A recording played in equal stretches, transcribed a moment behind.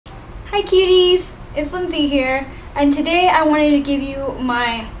Hi cuties, it's Lindsay here, and today I wanted to give you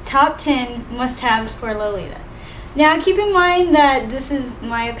my top 10 must-haves for Lolita. Now keep in mind that this is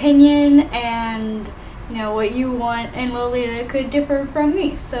my opinion, and what you want in Lolita could differ from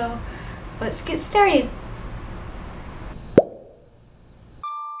me, so let's get started.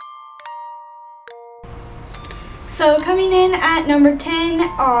 So coming in at number 10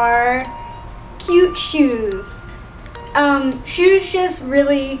 are cute shoes. Shoes just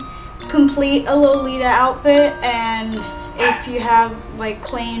really complete a Lolita outfit, and if you have like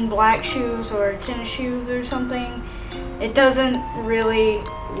plain black shoes or tennis shoes or something, it doesn't really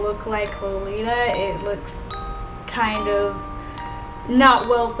look like Lolita. It looks kind of not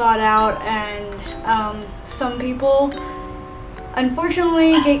well thought out, and some people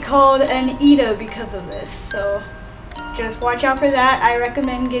unfortunately get called an Ida because of this, so just watch out for that. I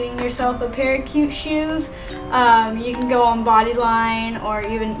recommend getting yourself a pair of cute shoes. You can go on Bodyline or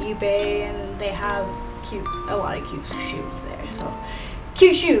even eBay, and they have a lot of cute shoes there. So,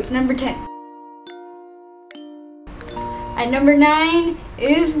 cute shoes, number 10. At number 9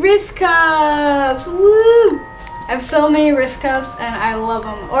 is wrist cuffs. Woo! I have so many wrist cuffs, and I love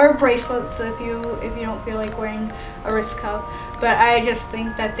them. Or bracelets if you don't feel like wearing a wrist cuff. But I just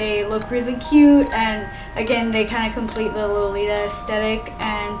think that they look really cute, and again, they kind of complete the Lolita aesthetic,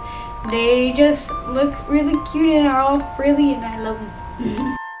 and they just look really cute and are all frilly, and I love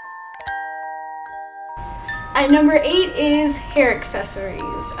them. At number 8 is hair accessories.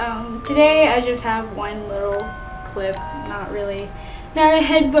 Today I just have one little clip, not a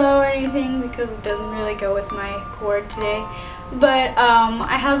head bow or anything because it doesn't really go with my cord today. But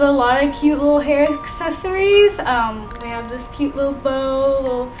I have a lot of cute little hair accessories. We have this cute little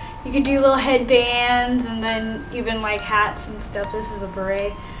bow, you could do little headbands, and then even like hats and stuff. This is a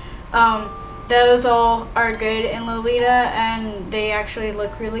beret. Those all are good in Lolita, and they actually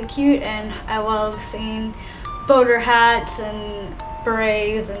look really cute, and I love seeing boater hats and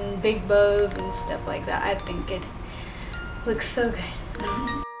berets and big bows and stuff like that. I think it looks so good.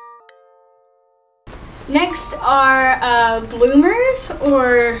 Next are bloomers,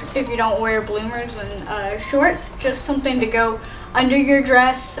 or if you don't wear bloomers, then shorts, just something to go under your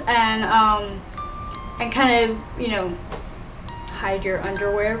dress and kind of, hide your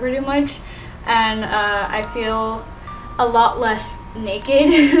underwear pretty much. And I feel a lot less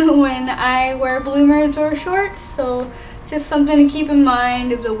naked when I wear bloomers or shorts, so just something to keep in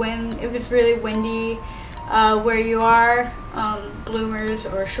mind if it's really windy where you are, bloomers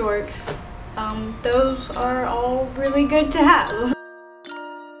or shorts. Those are all really good to have.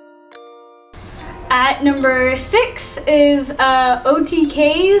 At number 6 is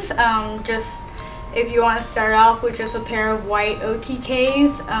OTKs. Just if you want to start off with just a pair of white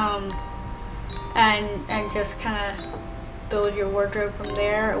OTKs, and just kind of build your wardrobe from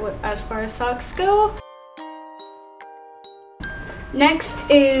there as far as socks go. Next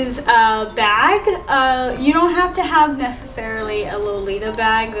is a bag. You don't have to have necessarily a Lolita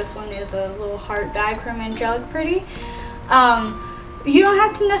bag. This one is a little heart bag from Angelic Pretty. You don't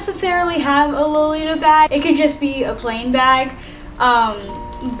have to necessarily have a Lolita bag. It could just be a plain bag.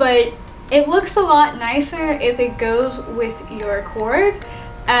 But it looks a lot nicer if it goes with your cord.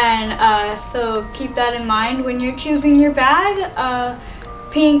 And so keep that in mind when you're choosing your bag.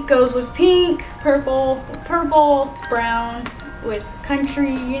 Pink goes with pink, purple with purple, brown with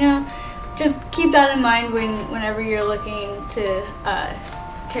country, just keep that in mind whenever you're looking to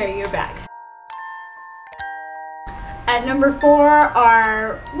carry your bag. At number 4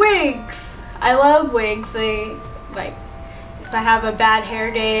 are wigs. I love wigs. If I have a bad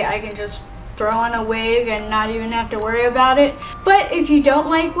hair day, I can just throw on a wig and not even have to worry about it. But if you don't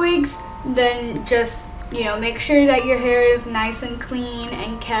like wigs, then just make sure that your hair is nice and clean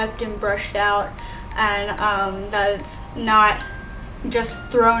and kept and brushed out, and that it's not just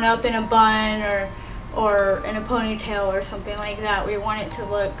thrown up in a bun or in a ponytail or something like that. We want it to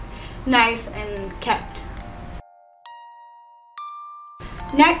look nice and kept.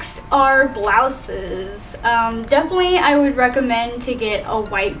 Next are blouses. Definitely I would recommend to get a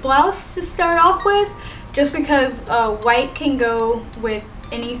white blouse to start off with, just because white can go with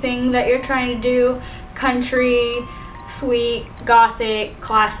anything that you're trying to do. Country, sweet, gothic,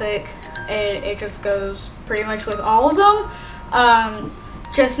 classic. It just goes pretty much with all of them.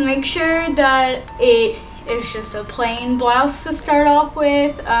 Just make sure that it is just a plain blouse to start off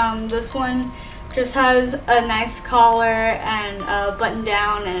with. This one just has a nice collar and a button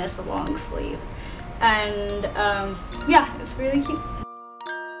down, and it's a long sleeve. And yeah, it's really cute.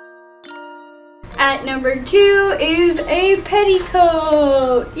 At number 2 is a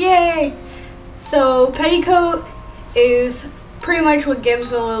petticoat. Yay! So petticoat is pretty much what gives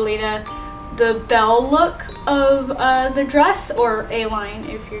the Lolita the bell look of the dress, or A-line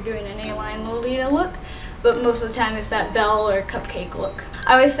if you're doing an A-line Lolita look, but most of the time it's that bell or cupcake look.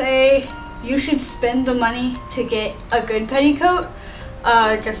 I would say you should spend the money to get a good petticoat,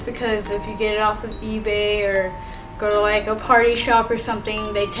 just because if you get it off of eBay or go to like a party shop or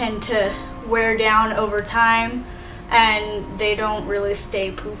something, they tend to wear down over time and they don't really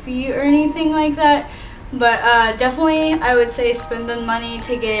stay poofy or anything like that. But definitely I would say spend the money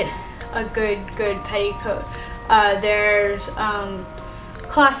to get a good petticoat. There's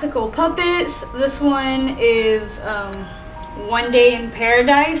classical puppets. This one is One Day in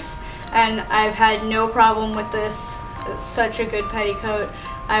Paradise, and I've had no problem with this. It's such a good petticoat.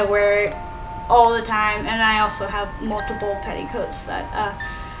 I wear it all the time, and I also have multiple petticoats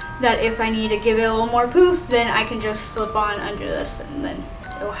that if I need to give it a little more poof, then I can just slip on under this and then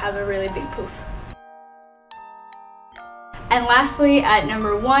it'll have a really big poof. And lastly, at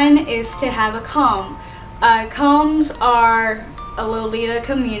number 1 is to have a comm. Comms are a Lolita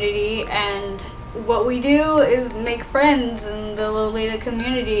community, and what we do is make friends in the Lolita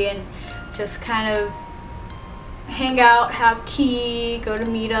community and just kind of hang out, have tea, go to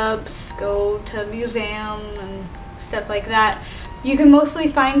meetups, go to museums and stuff like that. You can mostly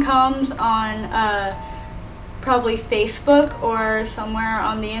find comms on probably Facebook or somewhere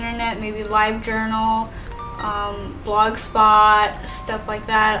on the internet, maybe LiveJournal, Blogspot, stuff like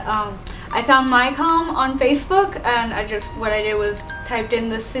that. I found my comm on Facebook, and what I did was typed in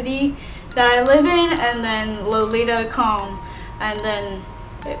the city that I live in and then Lolita comm, and then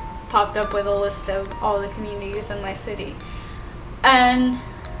it popped up with a list of all the communities in my city. And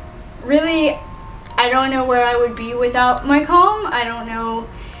really, I don't know where I would be without my comm. I don't know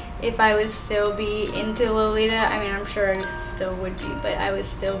if I would still be into Lolita. I mean, I'm sure I still would be, but I would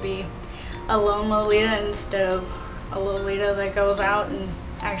still be a lone Lolita instead of a Lolita that goes out and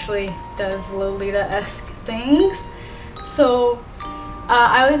actually does Lolita-esque things. So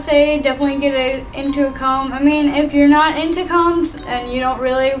I would say definitely get into a comm. I mean, if you're not into comms and you don't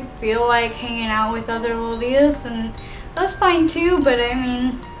really feel like hanging out with other Lolitas, then that's fine too. But I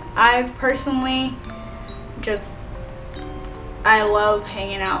mean, I personally I love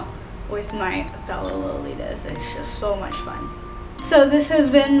hanging out with my fellow Lolitas. It's just so much fun. So this has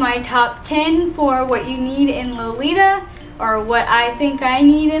been my top 10 for what you need in Lolita, or what I think I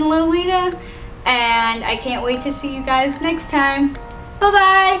need in Lolita, and I can't wait to see you guys next time. Bye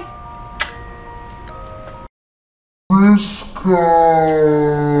bye!